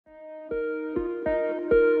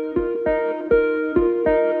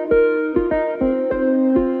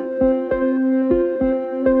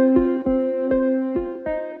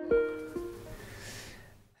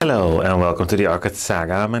Welcome to the Orchid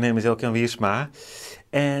Saga. My name is ELHO Brussel,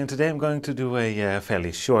 and today I'm going to do a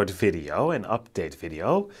fairly short video, an update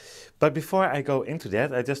video. But before I go into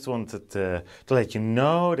that, I just wanted to let you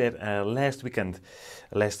know that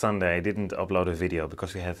last Sunday, I didn't upload a video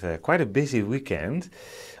because we had quite a busy weekend.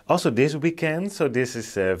 Also this weekend, so this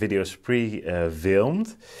is videos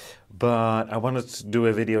pre-filmed. But I wanted to do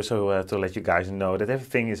a video so to let you guys know that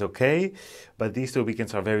everything is okay. But these 2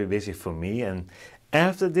 weekends are very busy for me, and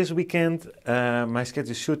after this weekend, my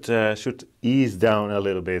schedule should ease down a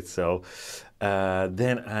little bit, so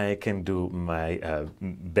then I can do my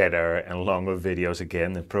better and longer videos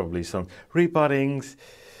again, and probably some repottings.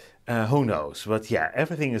 Who knows? But yeah,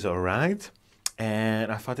 everything is alright. And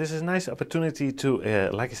I thought this is a nice opportunity to,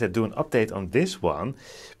 like I said, do an update on this one,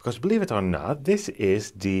 because believe it or not, this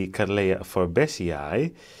is the Cattleya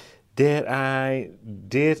Forbesii that I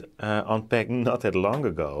did unpack not that long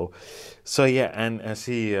ago. So yeah, and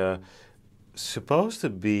she supposed to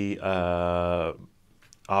be of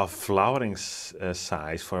flowering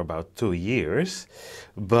size for about 2 years,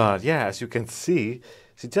 but yeah, as you can see,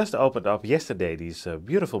 she just opened up yesterday these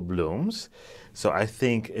beautiful blooms. So I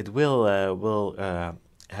think it will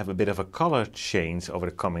have a bit of a color change over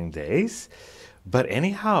the coming days. But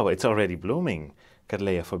anyhow, it's already blooming,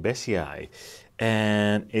 Cattleya Forbesii.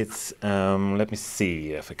 And it's, let me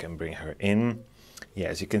see if I can bring her in. Yeah,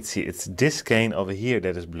 as you can see, it's this cane over here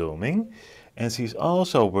that is blooming. And she's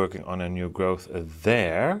also working on a new growth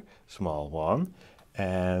there, small one.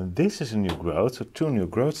 And this is a new growth, so 2 new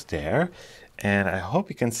growths there. And I hope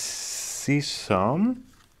you can see some,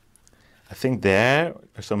 I think there,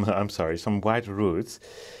 some white roots.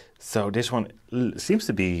 So this one seems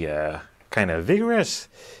to be kind of vigorous.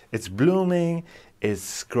 It's blooming.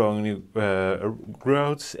 It's growing new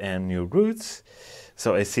growths and new roots.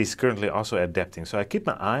 So she's currently also adapting. So I keep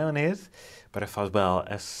my eye on it. But I thought, well,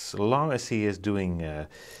 as long as he is doing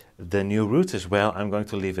the new roots as well, I'm going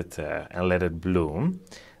to leave it and let it bloom.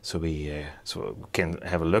 So we can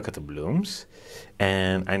have a look at the blooms.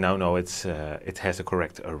 And I now know it has the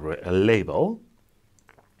correct label.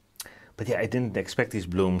 But yeah, I didn't expect these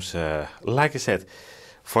blooms, like I said,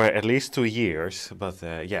 for at least 2 years, but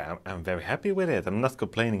yeah, I'm very happy with it. I'm not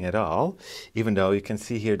complaining at all, even though you can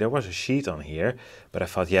see here there was a sheet on here, but I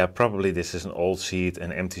thought, yeah, probably this is an old sheet,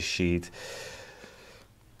 an empty sheet,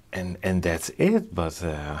 and that's it. But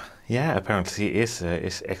yeah, apparently is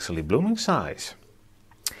actually blooming size.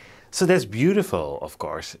 So that's beautiful, of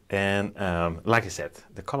course, and like I said,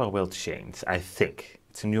 the color will change, I think.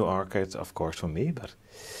 It's a new orchid, of course, for me, but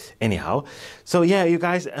anyhow. So yeah, you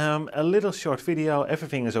guys, a little short video.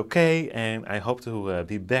 Everything is okay, and I hope to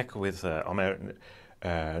be back with on my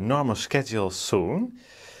normal schedule soon.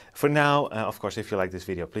 For now, of course, if you like this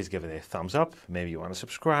video, please give it a thumbs up. Maybe you want to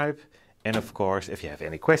subscribe. And of course, if you have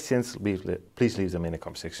any questions, please leave them in the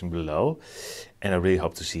comment section below. And I really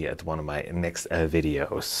hope to see you at one of my next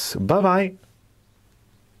videos. Bye-bye!